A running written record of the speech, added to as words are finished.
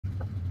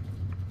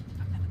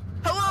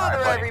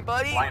there,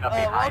 everybody.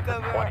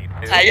 Welcome.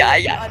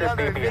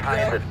 Another video.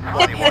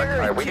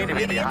 We need to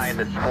be behind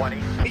the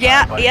 20.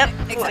 Yeah, yep.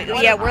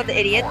 Yeah, we're the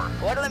idiot.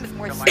 One of them is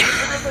more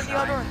sensitive than the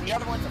other, and the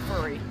other one's a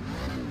furry.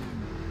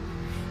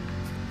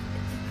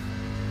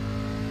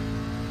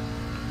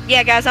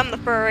 Yeah, guys, I'm the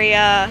furry,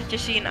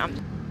 just so you know.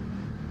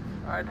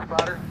 Alright,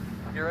 Spotter.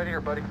 You ready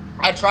here, buddy?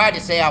 I tried to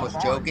say I was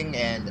joking,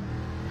 and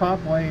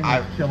Top lane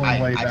is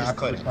killing way back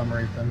for some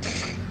reason.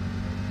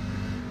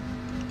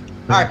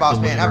 Alright, boss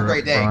man, have a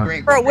great day.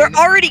 Great. Bro, we're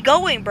already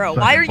going, bro.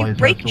 Why are you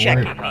brake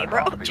checking me,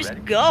 bro? Just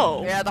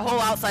go. Yeah, the whole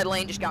outside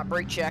lane just got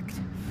brake checked.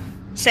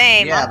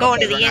 Same, Yeah, I'm going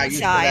to because the we're not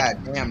used to inside.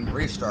 that damn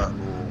restart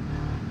rule.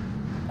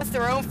 That's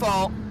their own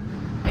fault.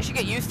 They should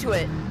get used to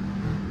it.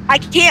 I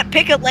can't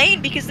pick a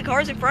lane because the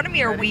cars in front of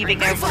me are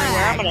weaving everywhere.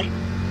 I'm gonna...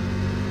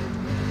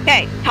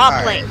 Okay,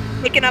 top lane.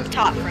 Picking up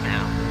top for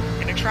now.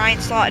 Gonna try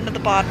and slot into the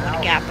bottom when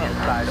the gap opens.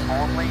 Inside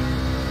only.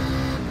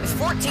 This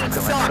 14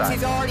 sucks.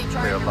 He's already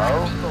trying to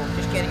wreck people.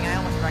 Just kidding, I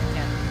almost wrecked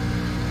him.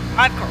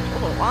 5 cars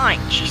over the line.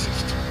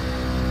 Jesus.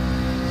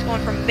 It's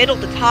going from middle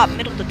to top,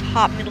 middle to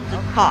top, middle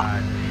to top.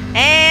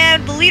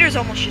 And the leader's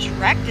almost just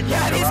wrecked. And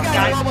Yeah, these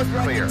guys are almost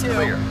wrecked too.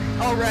 Clear.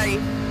 Already.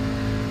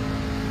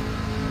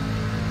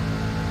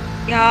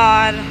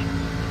 God.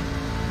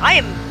 I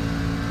am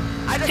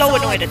just so saw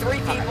annoyed like at 3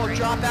 people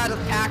drop out of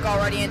the pack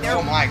already, and they're,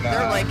 Oh my God.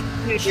 they're like,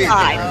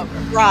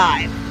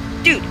 drive.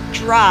 Dude,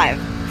 drive.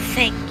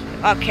 Thank you.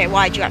 Okay,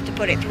 why'd you have to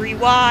put it 3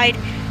 wide?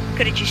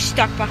 Could have just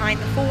stuck behind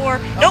the 4.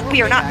 Nope,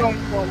 we are not going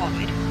 4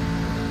 wide.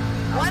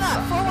 why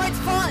not? 4 wide's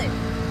fun.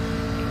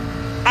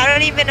 I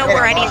don't even know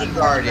where any of Caution's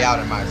the already out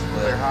in my Clear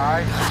split.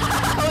 high.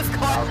 I was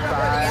caught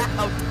already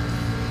out.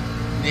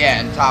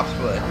 Yeah, in top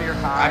split. Clear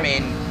high. I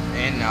mean,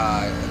 in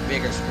a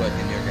bigger split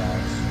than your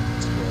guys'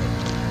 split.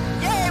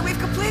 Yay, we've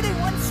completed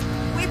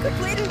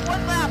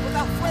one lap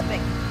without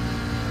flipping.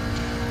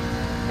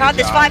 God,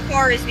 this 5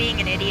 car is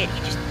being an idiot. He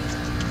just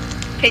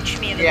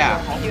pinched me in the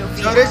wall.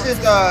 So this is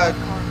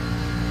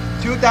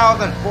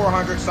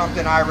 2,400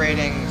 something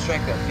iRating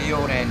strength of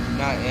field, and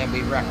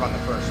we wreck on the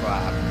first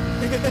lap.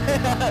 You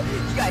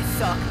guys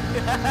suck.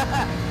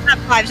 That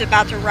 5's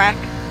about to wreck.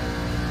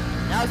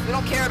 No, we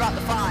don't care about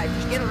the 5.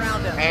 Just get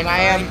around him. And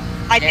I'm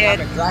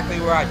exactly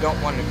where I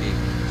don't want to be.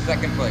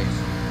 2nd place.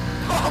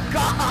 Oh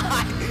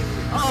God!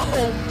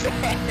 Oh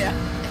man!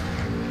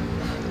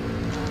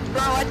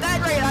 Bro, at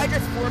that rate, I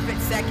just forfeit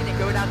 2nd and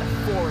go down to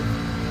 4th.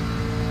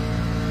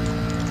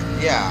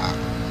 Yeah,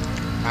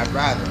 I'd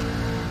rather.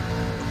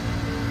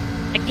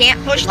 I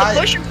can't push the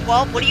pusher,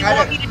 well, what do you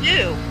want me to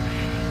do?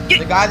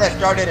 The guy that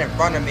started in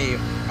front of me,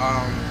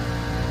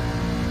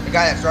 the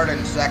guy that started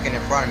in 2nd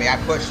in front of me, I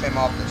pushed him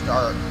off the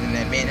start, and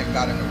then me and him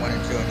got into 1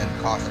 and 2, and then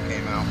Costa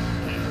came out.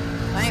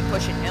 I ain't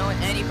pushing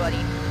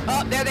anybody.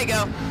 Oh, there they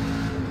go.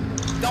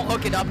 Don't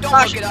hook it up. Don't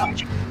hook it up.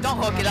 Don't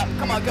hook it up.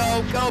 Come on,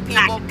 go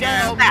people,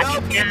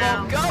 go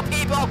people, go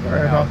people.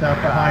 Sorry about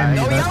that behind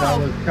me, but that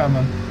was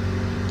coming.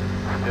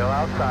 Still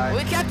outside.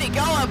 We kept it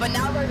going, but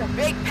now there's a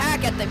big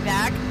pack at the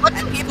back,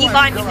 and people are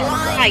flying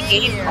flying my in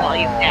game here.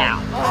 volume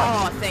down.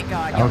 Oh, thank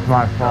God. That was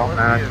my fault, man.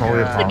 I totally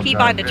The apologize.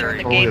 keybind to turn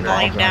the game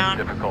volume down.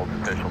 Difficult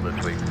official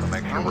this week, so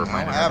make sure we're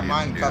I have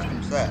mine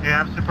custom set.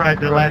 Yeah, I'm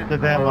surprised it lasted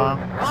that long.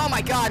 Oh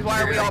my God,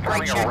 why are we all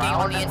brake checking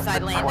on the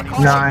inside lane? The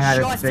car No, I had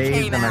it just saved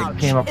came and I out.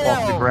 came up off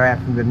the Chill. grass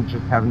and didn't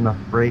just have enough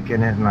brake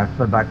in it, and I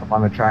slid back up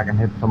on the track and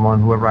hit someone.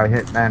 Whoever I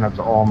hit, man, that's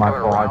all my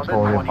fault. I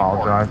totally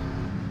apologize.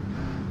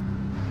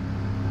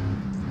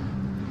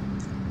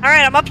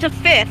 Alright, I'm up to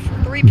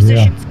 5th. 3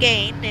 positions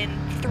gained in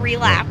 3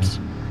 laps.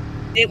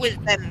 It was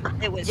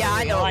Yeah,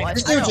 I know.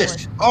 This dude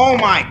just, oh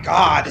my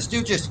God, this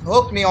dude just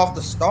hooked me off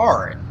the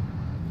start.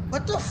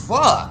 What the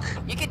fuck?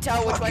 You can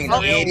tell which one's Fucking the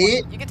real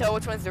idiot. one. You can tell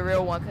which one's the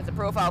real one because the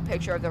profile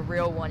picture of the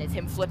real one is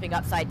him flipping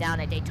upside down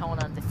at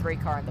Daytona in the 3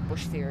 car in the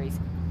Busch Series.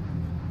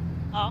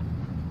 Oh.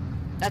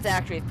 That's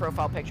actually his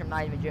profile picture. I'm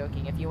not even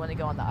joking. If you want to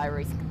go on the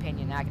iRacing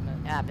Companion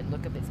app and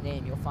look up his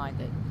name, you'll find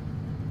it.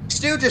 This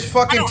dude just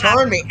fucking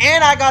turned me,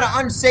 and I got an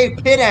unsafe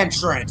pit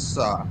entrance.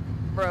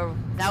 Bro,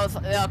 that was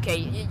okay.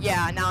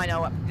 Yeah, now I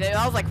know.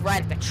 That was like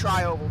right at the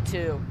tri-oval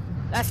too.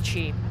 That's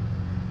cheap.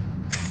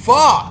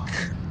 Fuck!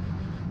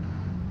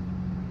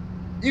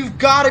 You've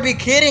got to be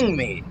kidding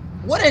me!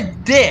 What a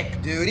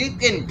dick, dude! He's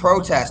getting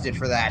protested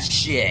for that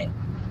shit.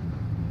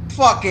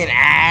 Fucking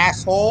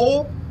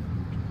asshole!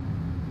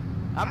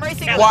 I'm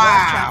racing with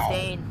Wow.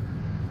 Chastain.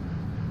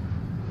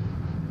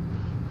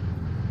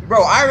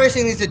 Bro,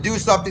 iRacing needs to do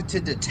something to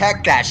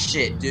detect that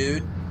shit,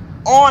 dude.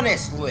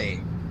 Honestly.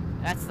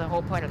 That's the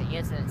whole point of the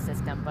incident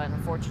system, but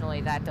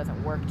unfortunately that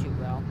doesn't work too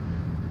well.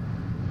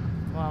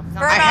 Well, it's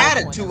not I had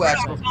a point.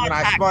 2X when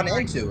I spun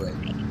into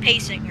it.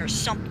 Pacing or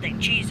something,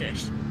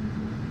 Jesus.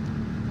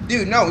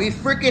 Dude, no, he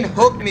freaking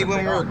hooked me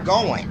when we were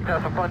going.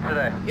 Have some fun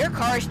today. Your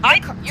car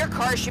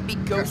should be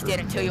ghosted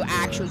until you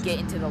actually get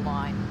into the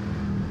line.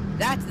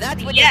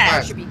 That's when your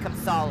car should become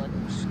solid.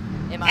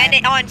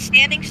 And on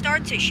standing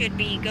starts, it should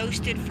be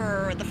ghosted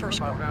for the first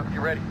one.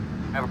 You ready?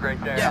 Have a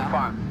great day. Yeah. Have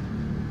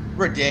fun.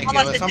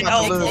 ridiculous. I'm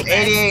about to lose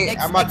 88.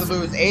 I'm about to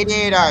lose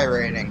 88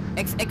 iRating.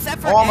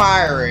 Except for all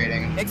my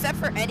iRating. Except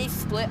for any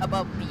split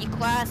above B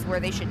class where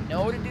they should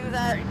know to do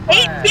that.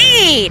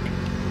 18!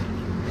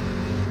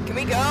 Can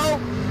we go?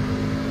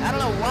 I don't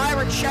know why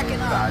we're checking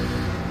up.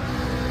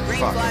 Green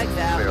flag's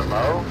out. Clear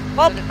low.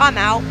 Well, I'm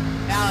out.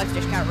 Alex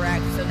just got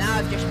wrecked, so now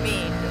it's just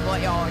me, is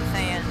what y'all are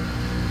saying.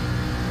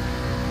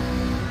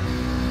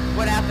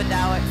 What happened,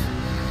 Alex?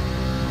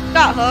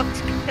 Got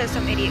hooked because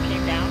some idiot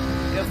came down.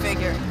 Go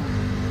figure.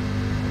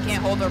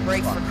 Can't hold our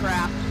brakes for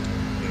crap.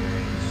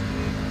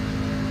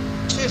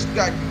 Just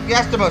got,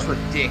 that's the most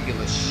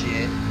ridiculous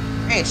shit.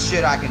 Ain't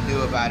shit I can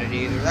do about it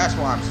either. That's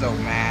why I'm so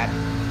mad.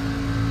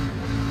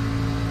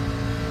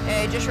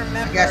 Hey, just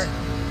remember. I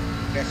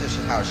guess this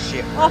is how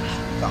shit works.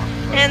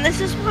 And this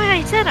is why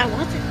I said I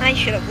wasn't. I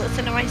should have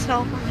listened to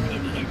myself. I'm an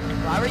idiot.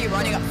 Why were you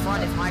running up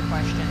front is my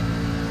question.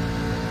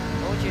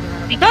 What would you do?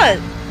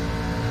 Because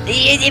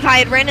if I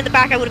had ran in the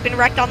back, I would have been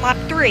wrecked on lap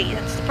 3.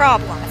 That's the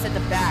problem. I said the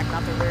back,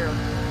 not the rear.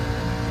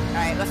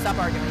 Alright, let's stop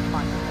arguing. Come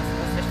on.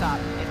 Let's just stop.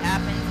 It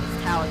happens.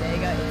 It's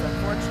Talladega. It's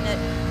unfortunate.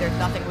 There's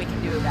nothing we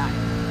can do about it.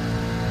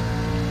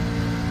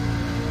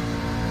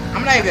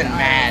 I'm not even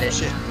mad. It's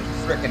just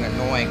freaking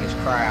annoying as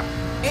crap.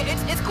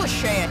 It's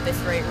cliche at this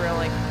rate,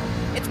 really.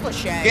 It's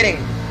cliche.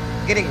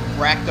 Getting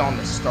wrecked on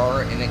the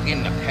start and then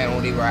getting a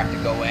penalty where I have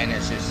to go in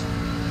is just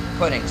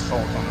putting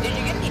salt on the Did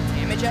you get any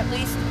damage at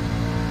least?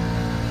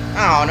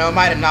 I don't know. It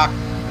might have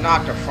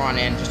knocked the front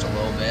end just a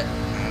little bit.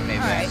 Maybe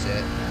that's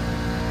it.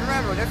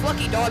 Remember, there's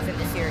lucky dogs in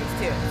this series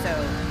too, so.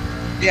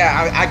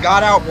 Yeah, I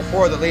got out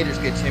before the leaders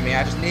get to me.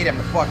 I just need them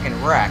to fucking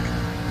wreck.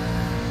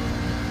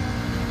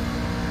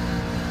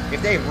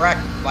 If they wreck,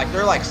 like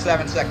they're like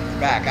 7 seconds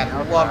back, I'd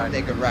love if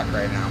they could wreck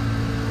right now.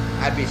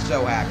 I'd be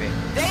so happy.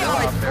 They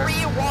are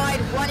 3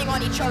 wide running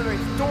on each other's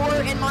door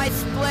in my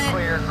split.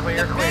 Clear.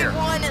 The big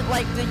one,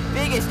 like the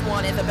biggest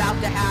one is about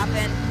to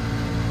happen.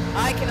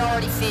 I can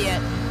already see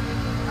it.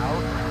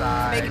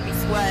 Outside. It's making me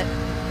sweat.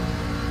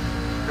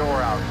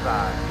 Door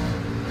outside.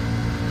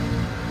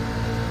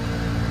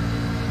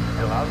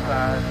 Still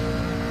outside.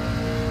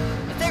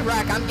 If they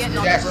wreck, I'm getting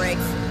on the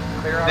brakes.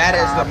 That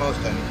is the most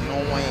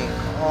annoying.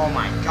 Oh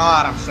my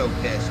god, I'm so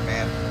pissed,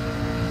 man.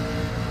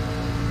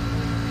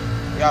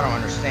 Y'all don't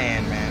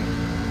understand, man.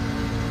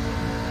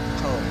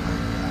 Oh my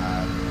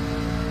god.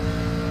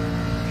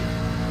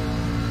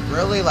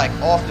 Really, like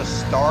off the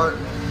start?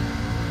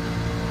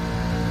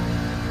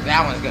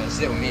 That one's gonna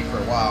sit with me for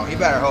a while. He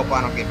better hope I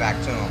don't get back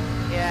to him.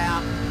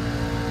 Yeah.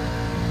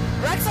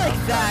 Wrecks like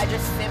that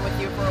just sit with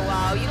you for a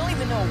while. You don't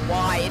even know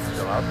why. It's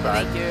just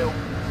they do.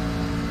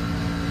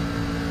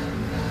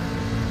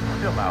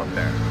 Still out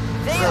there.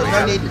 Really,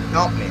 no need to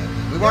dump me.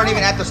 We weren't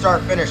even at the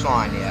start-finish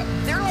line yet.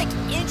 They're like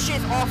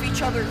inches off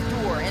each other's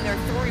door, and they're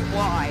 3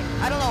 wide.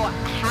 I don't know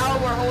how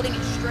we're holding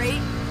it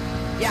straight.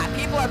 Yeah,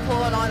 people are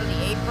pulling onto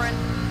the apron.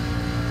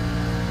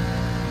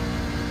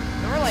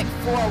 And we're like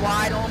 4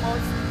 wide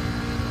almost.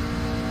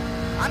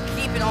 I'm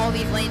keeping all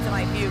these lanes in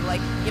my view.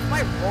 Like, if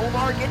my roll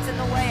bar gets in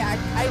the way, I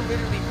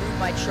literally move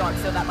my truck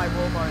so that my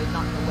roll bar is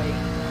not in the way.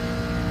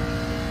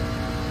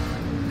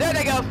 There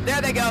they go.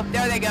 There they go.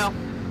 There they go.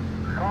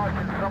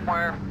 Caution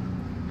somewhere.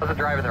 There's a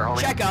driver there,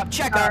 homie.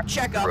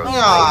 Check up. Oh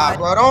nah,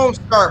 bro, don't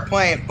start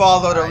playing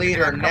follow the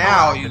leader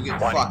now, you get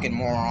fucking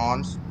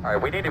morons.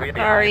 Alright, we need to be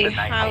Sorry,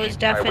 I was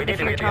deafened if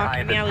you're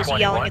talking to me. I was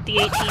yelling at the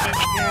 18-inch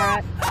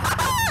cat.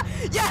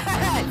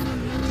 Yes!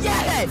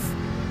 Yes!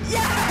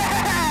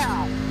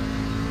 Yeah!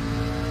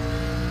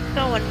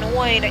 So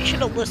annoyed. I should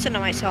have listened to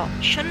myself.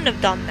 Shouldn't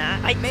have done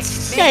that. I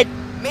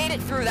made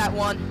it through that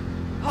one.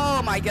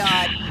 Oh my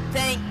god.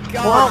 Thank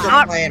God.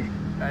 Well,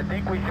 I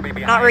think we should be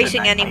behind not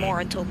racing anymore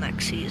until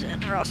next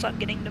season, or else I'm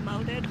getting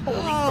demoted.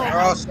 Holy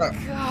crap.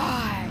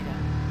 God.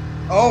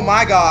 Oh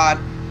my god.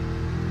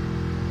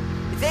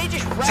 They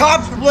just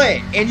top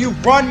split, and you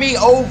run me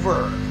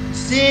over.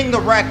 Seeing the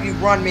wreck, you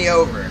run me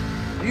over.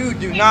 You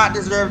do not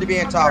deserve to be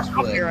in top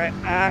split. I'll be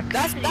right back.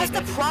 That's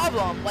the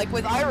problem, like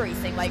with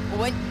iRacing, like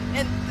when,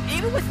 and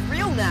even with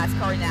real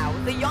NASCAR now,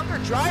 with the younger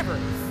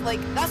drivers,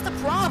 like that's the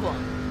problem.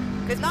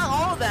 Because not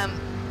all of them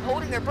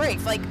holding their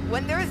brakes. Like,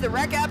 when there is the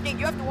wreck happening,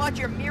 you have to watch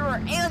your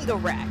mirror and the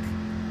wreck.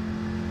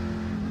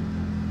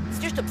 It's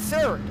just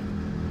absurd.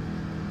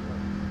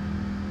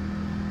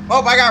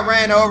 Oh, I got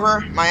ran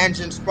over, my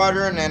engine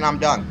sputtering, and I'm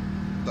done.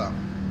 So.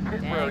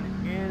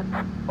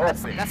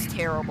 That's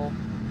terrible.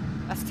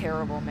 That's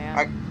terrible, man.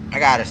 I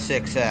got a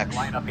 6X.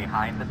 Line up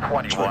behind the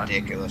 21. It's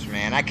ridiculous,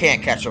 man. I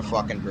can't catch a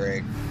fucking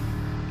brake.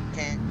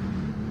 Can't.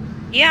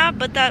 Yeah,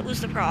 but that was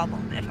the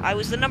problem. If I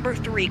was the number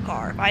 3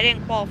 car, if I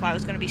didn't qualify, I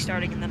was going to be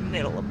starting in the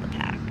middle of the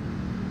pack.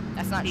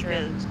 That's not true.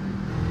 Because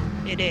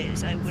it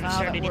is. I would have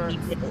started in the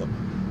middle of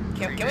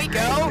Can we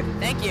go?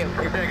 Thank you.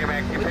 We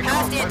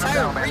passed the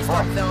entire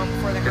restart zone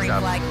before the green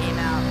flag came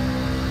out.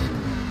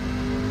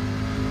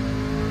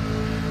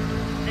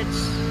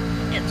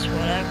 It's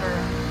whatever.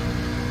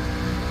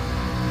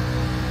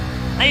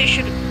 I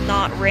should have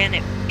not ran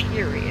it,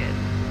 period.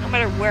 No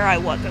matter where I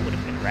was, I would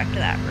have been wrecked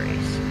that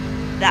race.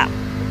 That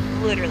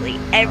literally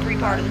every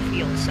part of the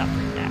field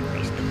suffered that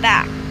race. The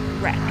back,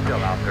 wrecked.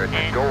 Still out there at the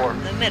And door.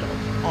 the middle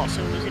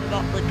also was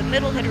involved. Like, the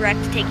middle had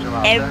wrecked, taking Still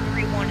out there.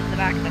 everyone in the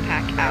back of the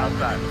pack out, and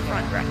Outside. then the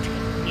front wrecked,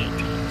 taking the 18.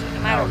 So no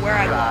matter where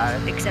I was,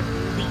 Outside. except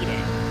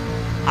leading,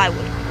 I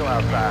would have Still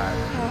outside.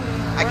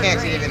 I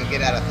can't even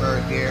get out of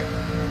third gear.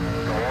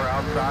 Door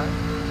outside.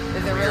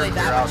 Is it really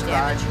that much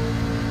outside. damage?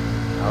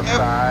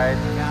 Outside.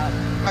 God.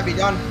 Might be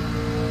done.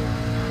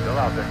 Still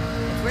out there.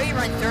 It's where you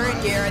run third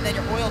gear and then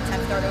your oil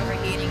temps start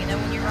overheating, and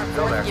then when you run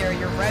Still fourth there. gear,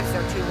 your revs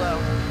are too low.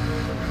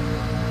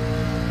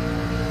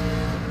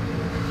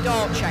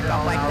 Don't check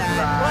up like that.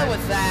 Outside. What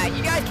was that?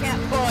 You guys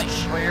can't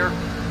push. Clear.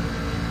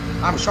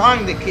 I'm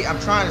trying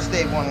to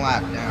stay one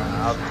lap down.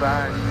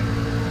 Outside.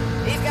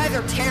 These guys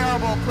are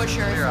terrible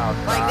pushers. Clear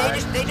outside.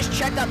 Like they just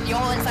checked up the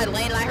all inside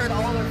lane, and I heard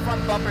all their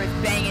front bumpers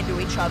bang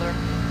into each other.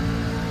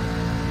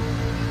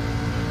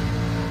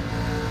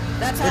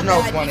 That's how There's no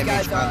bad point these in me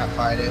guys trying are. to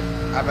fight it.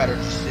 I better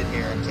just sit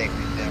here and take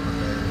these damn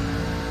repairs.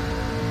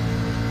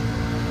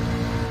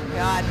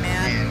 God,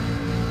 man.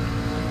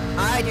 Man,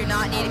 I do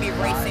not need to be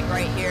racing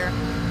right here.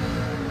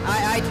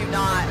 I do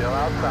not. Still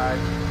outside.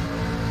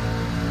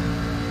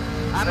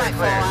 I might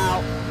fall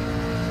out.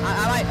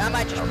 I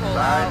might just pull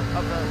out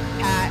of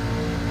the pack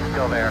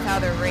Still there. with how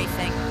they're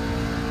racing.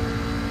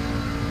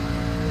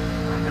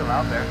 Still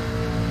out there.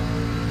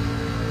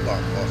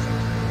 lost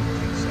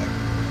 15 seconds.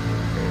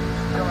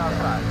 Still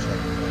outside. Check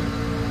it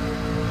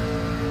out.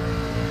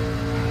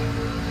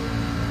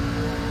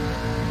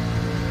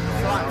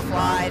 Front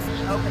flies,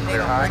 hoping they Clear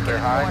don't high, break in clear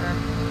the high. corner.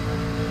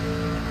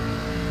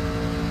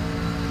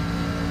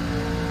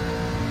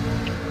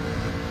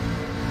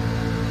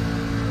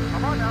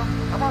 Come on now.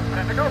 Come on.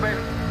 Time to go,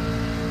 baby.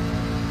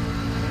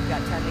 We've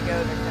got 10 to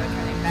go. There's no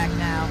turning back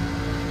now.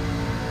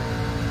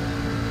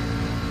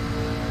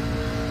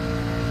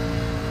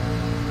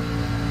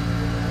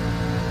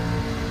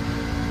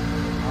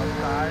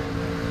 Outside.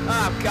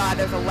 Oh God,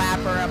 there's a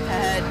lapper up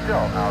ahead.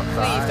 Still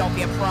outside. Please don't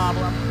be a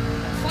problem.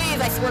 Please,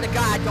 I swear to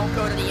God, don't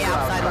go to the Still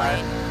outside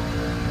outside. lane.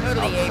 Go to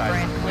the Outside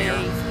apron, clear.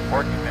 please.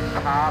 Working at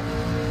top.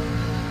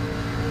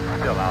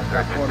 Still out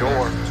there Got at 4 the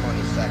door. minutes and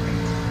 20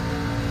 seconds.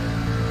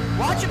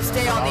 Watch him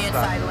stay on the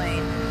Outside. inside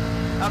lane.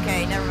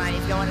 Okay, never mind.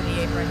 He's going to the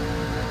apron.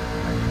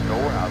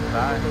 Door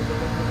outside.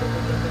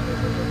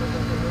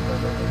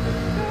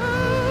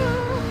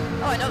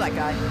 Oh, I know that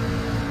guy.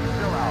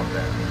 Still out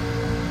there.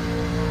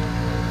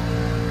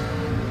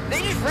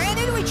 They just ran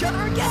into each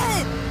other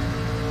again.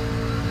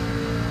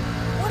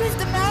 What is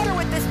the matter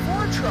with this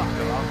Ford truck?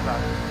 Still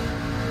outside.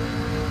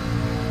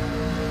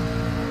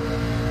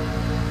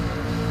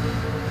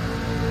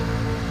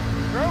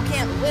 Bro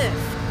can't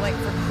lift, like,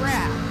 for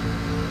crap.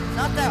 It's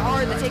not that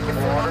hard to take your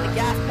foot off the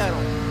gas pedal.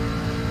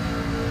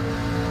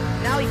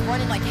 Now he's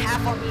running like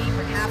half on the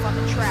apron, half on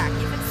the track.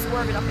 He's been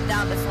swerving up and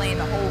down this lane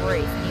the whole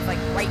race, and he's like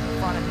right in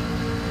front of me.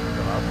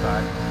 Still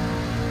outside.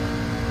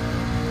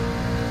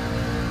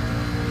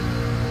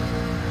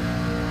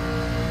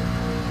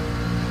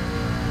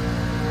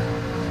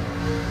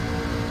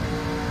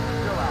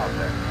 Still out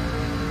there.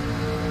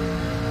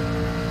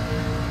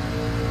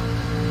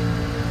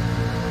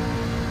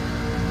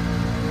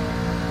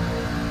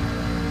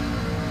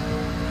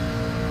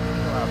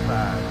 Still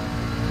outside.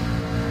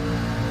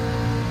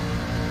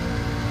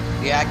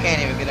 Yeah, I can't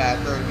even get out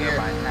of third Near gear.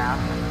 by half.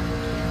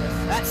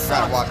 That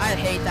sucks. watch I it.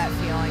 hate that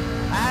feeling.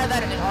 I had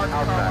that in an ARC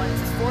car Outside. once.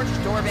 This Ford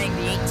just door banged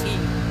the 18.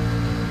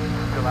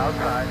 Still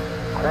outside.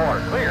 Corner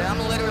clear. And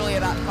I'm literally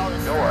about to call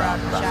this Door score out.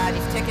 outside. Chad,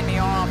 he's ticking me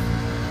off.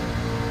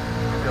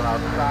 Still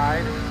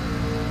outside.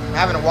 I'm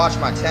having to watch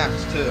my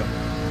temps too.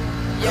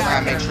 Yeah,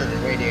 I gotta make sure the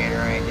radiator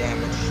ain't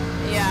damaged.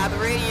 Yeah, the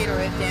radiator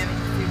is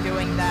damaged through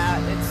doing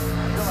that. It's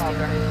Still out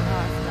stupid. there.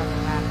 Oh, it's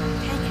nothing happened.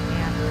 Dang it,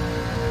 man.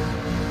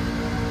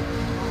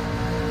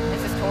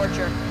 This is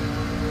torture.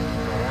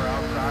 Door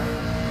outside.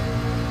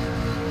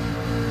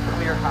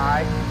 Clear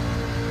high.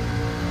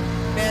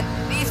 Man,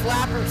 these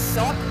lappers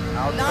suck.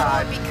 Not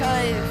Outside. only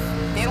because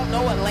they don't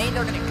know what lane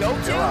they're gonna go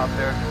Still to, out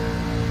there.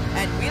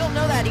 and we don't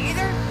know that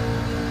either.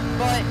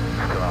 But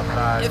Still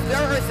outside. if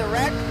there is a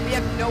wreck, we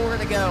have nowhere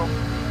to go.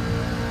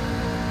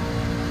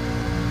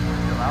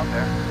 Still out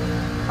there.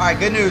 Alright,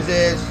 good news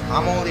is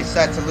I'm only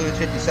set to lose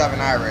 57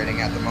 iRating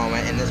at the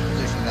moment in this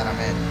position that I'm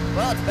in.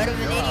 Well, it's better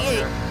than Still out 88.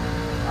 there.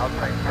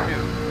 Outside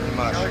two. Pretty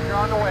much. You know you're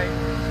on the way.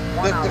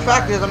 The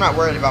fact is I'm not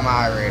worried about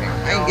my iRating.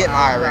 I can get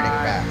my iRating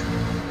back.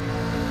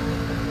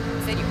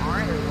 You said you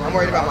aren't, or you I'm are?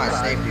 worried about my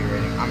Outside. safety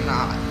rating. I'm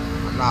not.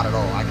 I'm not at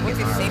all. I can What's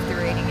get your my safety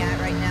rating at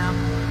right now?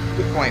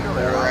 2.4.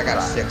 I got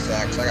a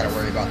 6X. I gotta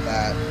worry about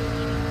that.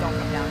 Don't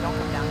come down, don't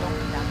come down, don't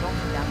come down, don't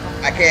come down, don't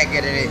come I down. can't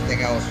get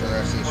anything else for the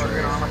rest of this Working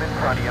race. on them in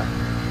front of you.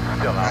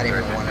 Still out Not there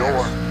even at one the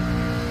door.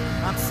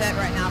 X. I'm set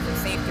right now for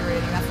safety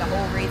rating. That's the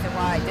whole reason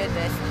why I did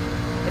this.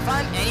 If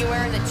I'm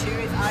anywhere in the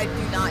twos, I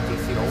do not do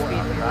super Go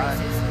speed outside.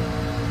 races.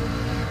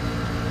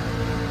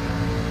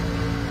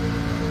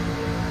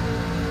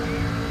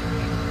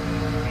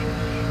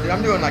 Dude,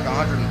 I'm doing like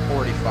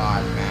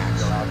 145 max.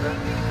 Still out there.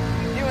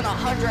 Doing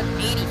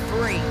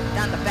 183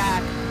 down the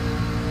back.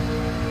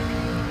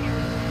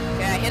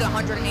 Okay, I hit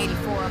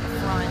 184 on the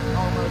front,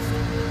 almost.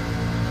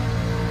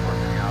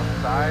 Working outside.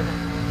 outside.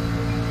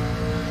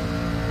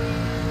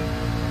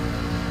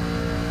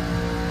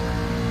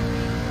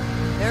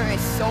 There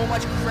is so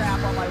much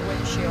crap on my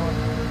windshield.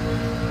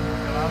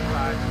 Still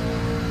outside.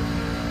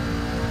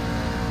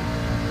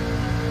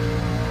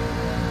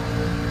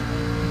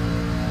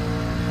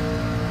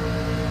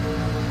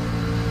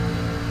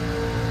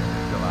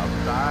 Still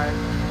outside.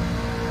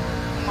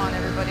 Come on,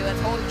 everybody, let's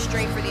hold it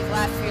straight for these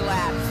last few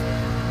laps.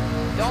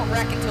 Don't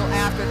wreck until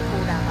after the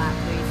cooldown lap,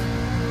 please.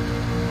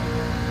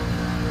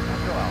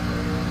 Still out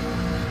there.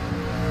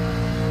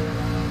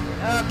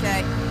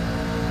 Okay.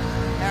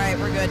 Alright,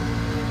 we're good.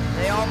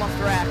 They almost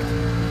wrecked.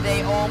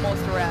 They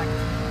almost wrecked.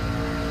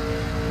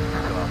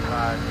 Still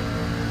outside.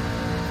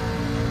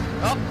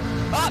 Oh,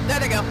 there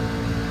they go. 2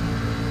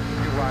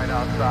 wide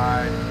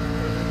outside.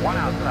 1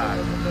 outside.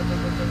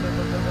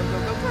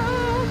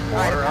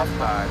 Quarter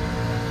outside.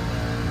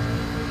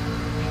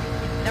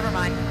 Never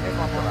mind. There's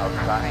one more.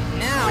 Outside. Alright,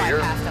 now I Clear.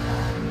 passed them all.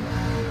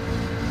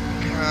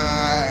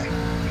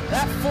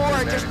 That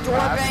Ford just door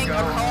banged a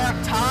car up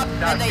top,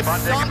 and they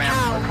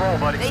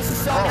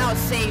somehow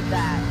saved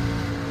that.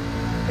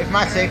 If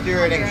my safety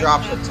rating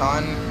drops a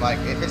ton, like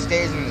if it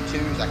stays in the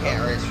 2s, I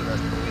can't race for the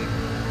rest of the week.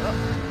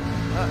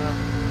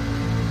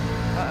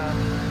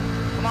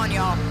 Come on,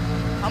 y'all.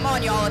 Come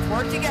on, y'all. Let's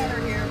work together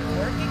here.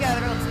 Work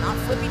together. Let's not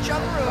flip each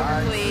other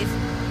over, please.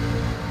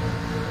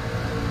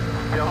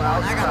 Still Come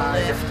on, I gotta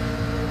outside. lift.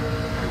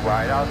 2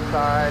 wide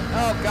outside.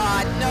 Oh,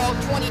 God. No,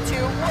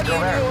 22. What are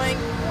you doing?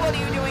 What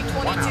are you doing,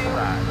 22?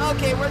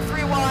 Okay, we're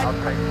 3 wide.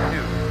 Outside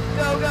 2.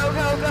 Go, go,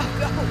 go, go,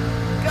 go.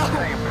 Go.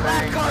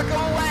 That car, go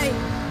away.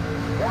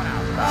 1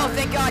 outside. Oh,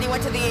 thank God he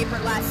went to the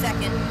apron last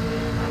second.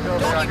 Still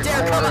there, Don't you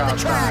dare come on the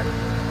track.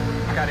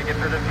 Gotta get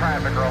through the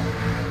traffic, girl.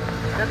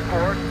 10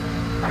 forward.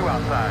 2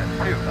 outside.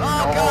 2.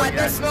 Oh, God,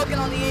 they're smoking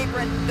on the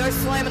apron. They're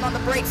slamming on the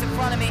brakes in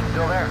front of me.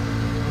 Still there.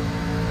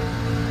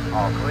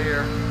 All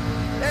clear.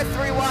 They're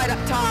 3 wide up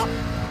top.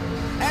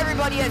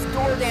 Everybody has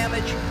door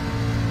damage.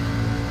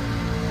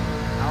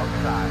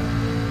 Outside.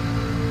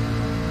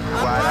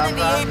 I'm running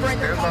the apron.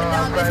 They're coming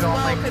down this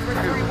low because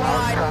we're 3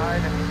 wide.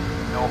 Outside.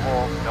 No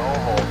hole. No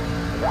hole.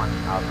 1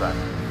 outside.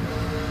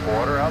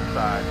 Quarter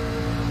outside.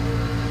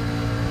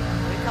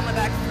 We're coming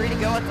back 3 to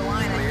go at the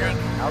line, Clear. I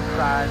think.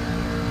 Outside.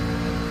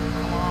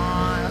 Come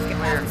on, let's get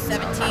past the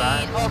 17.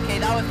 Outside. Okay,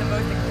 that was the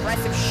most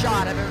aggressive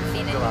shot I've ever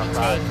seen Still anybody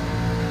outside. take.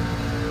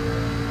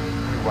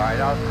 2 wide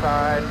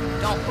outside.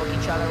 Don't hook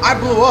each other. I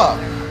blew up.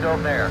 Still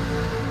there.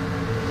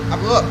 I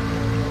blew up.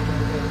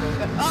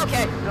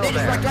 Okay, they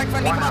just wrecked right in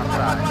front of me. Come on, come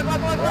on, come on,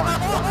 come on, come on,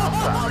 come on,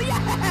 come on. Oh,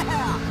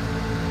 yeah!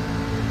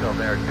 Still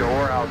there.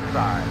 Door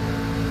outside.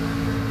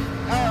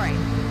 All right,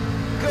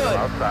 good.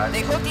 Outside.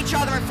 They hooked each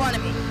other in front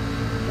of me.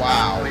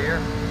 Wow. Clear.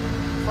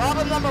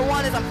 Problem number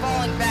 1 is I'm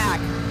falling back.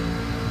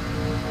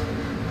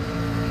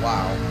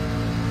 Wow.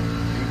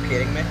 Are you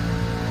kidding me?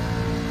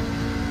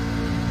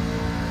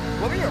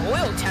 What were your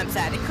oil temps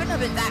at? It couldn't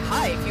have been that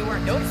high if you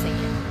weren't noticing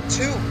it.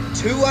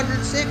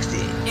 260.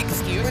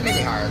 Excuse What do you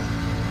me? mean higher?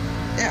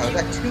 Yeah, it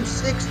was at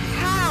 260.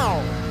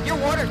 How? Your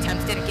water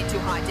temps didn't get too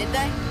hot, did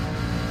they?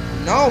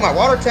 No, my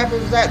water temp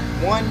was at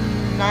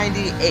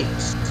 198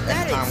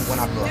 That at the time is when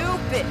I blew up.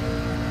 stupid.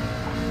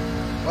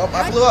 Well,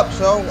 I blew up,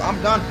 so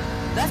I'm done.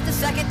 That's the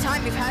second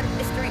time you've had a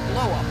mystery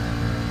blow up.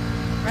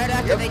 Right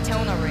after Yep.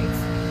 Daytona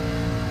race.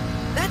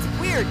 That's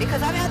weird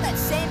because I've had that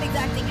same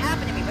exact thing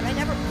happen to me, but I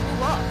never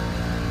blew up.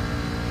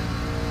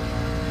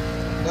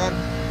 Done.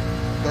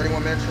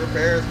 31 minutes for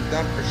repairs. I'm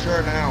done for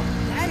sure now.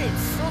 That is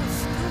so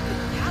stupid.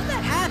 How'd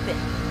that happen?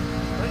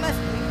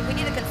 We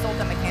need to consult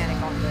a mechanic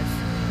on this.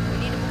 We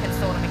need to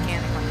consult a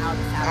mechanic on how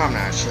this happened. I'm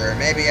not sure.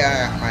 Maybe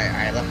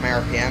I left my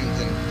RPMs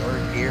in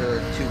 3rd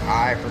gear too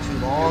high for too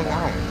long. I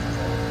don't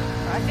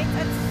know. I think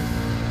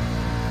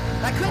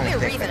that could be a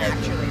reason,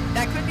 actually.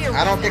 That could be a reason.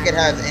 I don't think it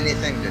has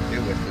anything to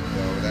do with it,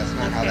 though. That's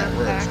not how that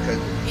works. Because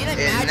You didn't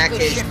in that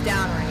magically case, shift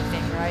down or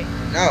anything, right?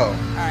 no.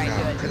 Alright, No.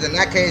 good. Because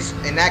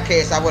in that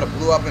case, I would have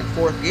blew up in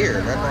 4th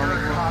gear. That's only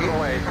 4th gear.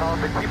 Away.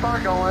 Keep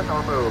on going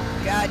or move.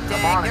 God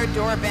dang, they're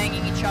door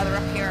banging each other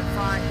up here in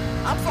front.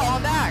 I'm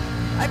falling back.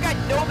 I've got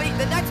nobody.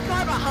 The next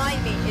car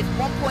behind me is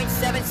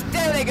 1.7.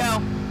 There they go.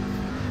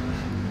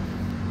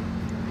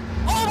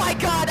 Oh my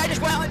God! I just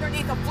went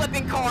underneath a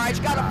flipping car. I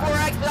just got a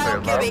 4X, but I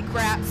don't give a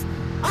craps.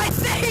 I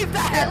saved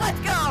that. Let's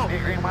go.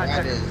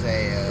 That is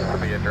This will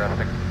be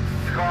interesting.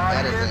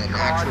 that is an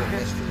actual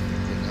mystery.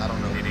 I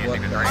don't know what.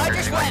 I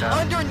just went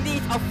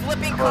underneath a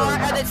flipping car,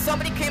 and then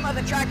somebody came on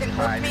the track and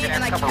hooked me,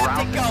 and I kept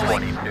it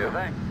going. 22.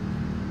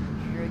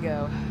 Here we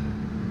go.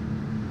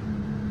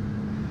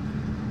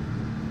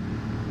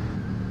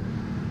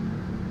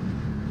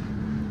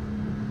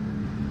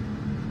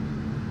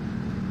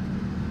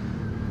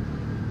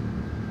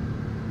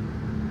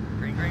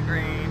 Green, green,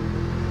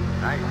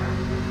 green. Nice.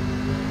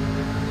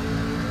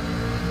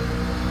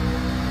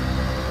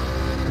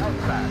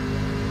 Outside.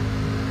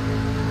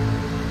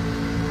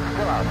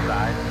 Still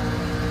outside.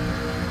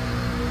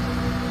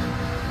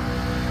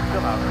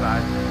 Still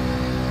outside.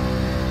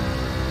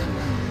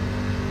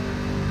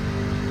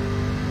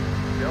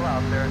 Still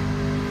out there.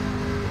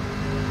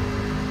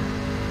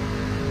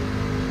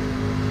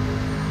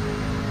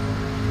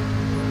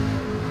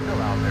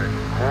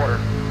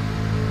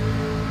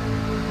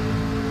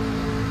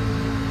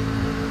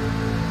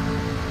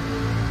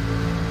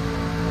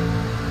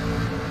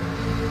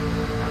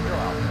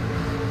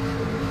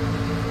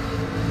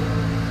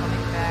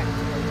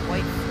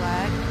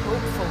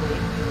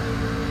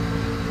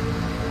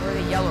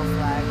 yellow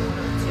flag, one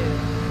of the two.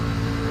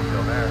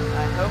 Still there.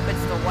 I hope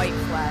it's the white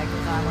flag,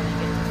 because I want to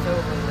get this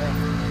over with.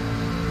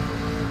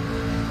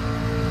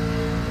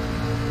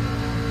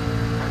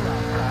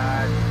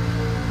 Outside.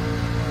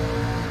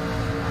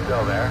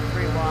 Still there.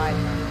 3 wide.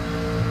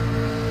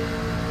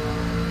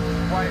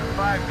 White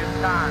flag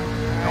this time.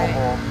 No Alright,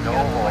 hole. No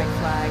got the hole. white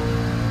flag.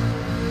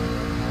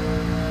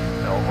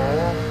 No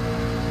hole.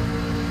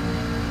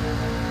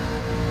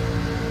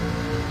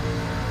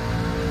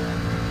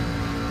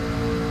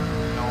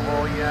 No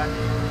hole yet.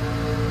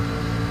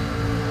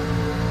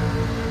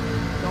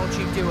 Don't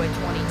you do it,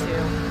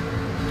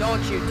 22.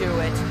 Don't you do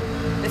it.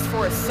 This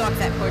Forest sucks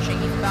at pushing.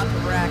 He's about to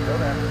wreck. Still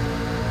there.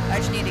 I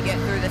just need to get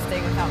through this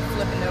thing without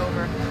flipping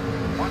over.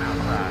 One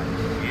outside.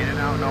 In and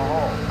out, no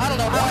hole. I don't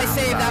know how I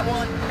saved that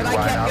one, but I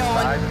kept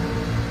outside.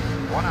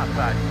 going. One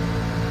outside.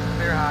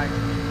 Clear high.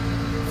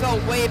 So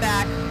way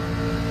back.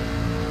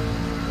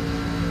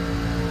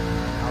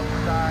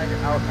 Outside,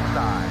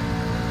 outside.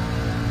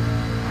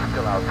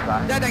 Still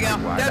outside. There they go.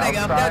 Wide There they go.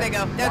 outside. There they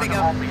go. There they One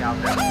go. only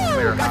out there. Woohoo!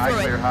 Clear Got high, through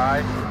it. clear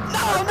high.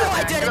 No, no,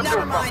 I did it.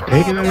 Never mind.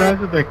 Taking Oh, it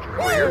as a victory.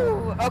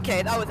 Woo!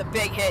 Okay, that was a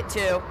big hit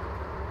too.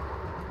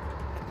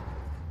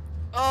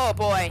 Oh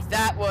boy,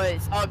 that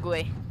was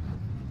ugly.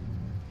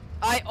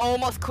 I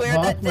almost cleared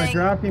Lost that my thing,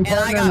 drafting and I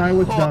partner got and I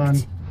was hooked. done.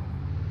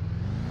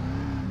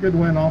 Good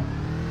win, all.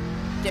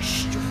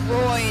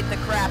 Destroyed the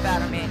crap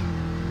out of me.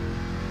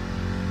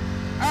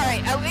 All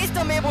right, at least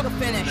I'm able to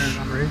finish.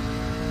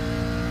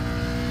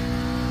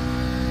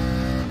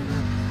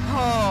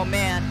 Oh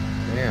man,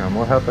 Damn,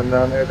 what happened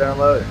down there down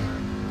low?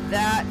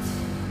 that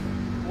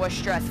was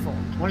stressful.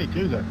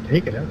 22 got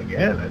taken out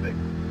again, I think.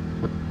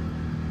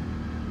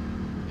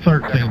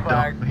 13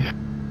 dumped me.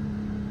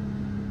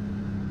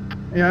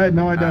 Yeah, I had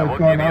no idea what was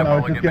going on. I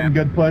was just getting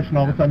good push, and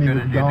all of a sudden he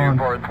was gone.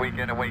 For us week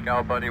in and week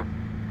out, buddy.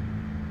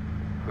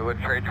 We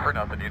wouldn't trade you for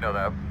nothing, you know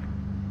that.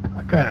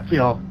 I kind of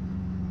feel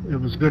it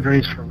was a good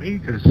race for me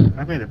because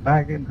I made it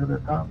back into the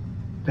top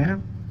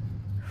 10.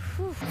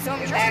 So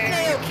I'm driving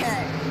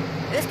A-okay.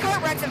 This car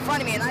wrecks in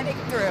front of me and I make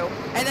it through,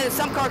 and then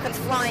some car comes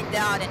flying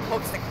down and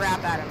hooks the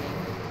crap out of me.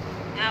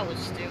 That was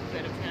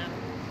stupid of him.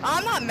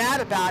 I'm not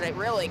mad about it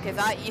really, because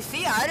you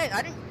see, I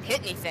didn't hit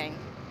anything,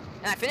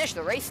 and I finished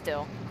the race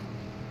still.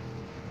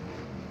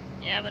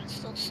 Yeah, but it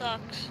still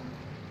sucks.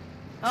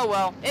 Oh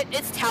well,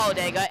 it's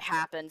Talladega, it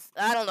happens.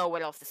 I don't know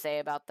what else to say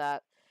about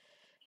that.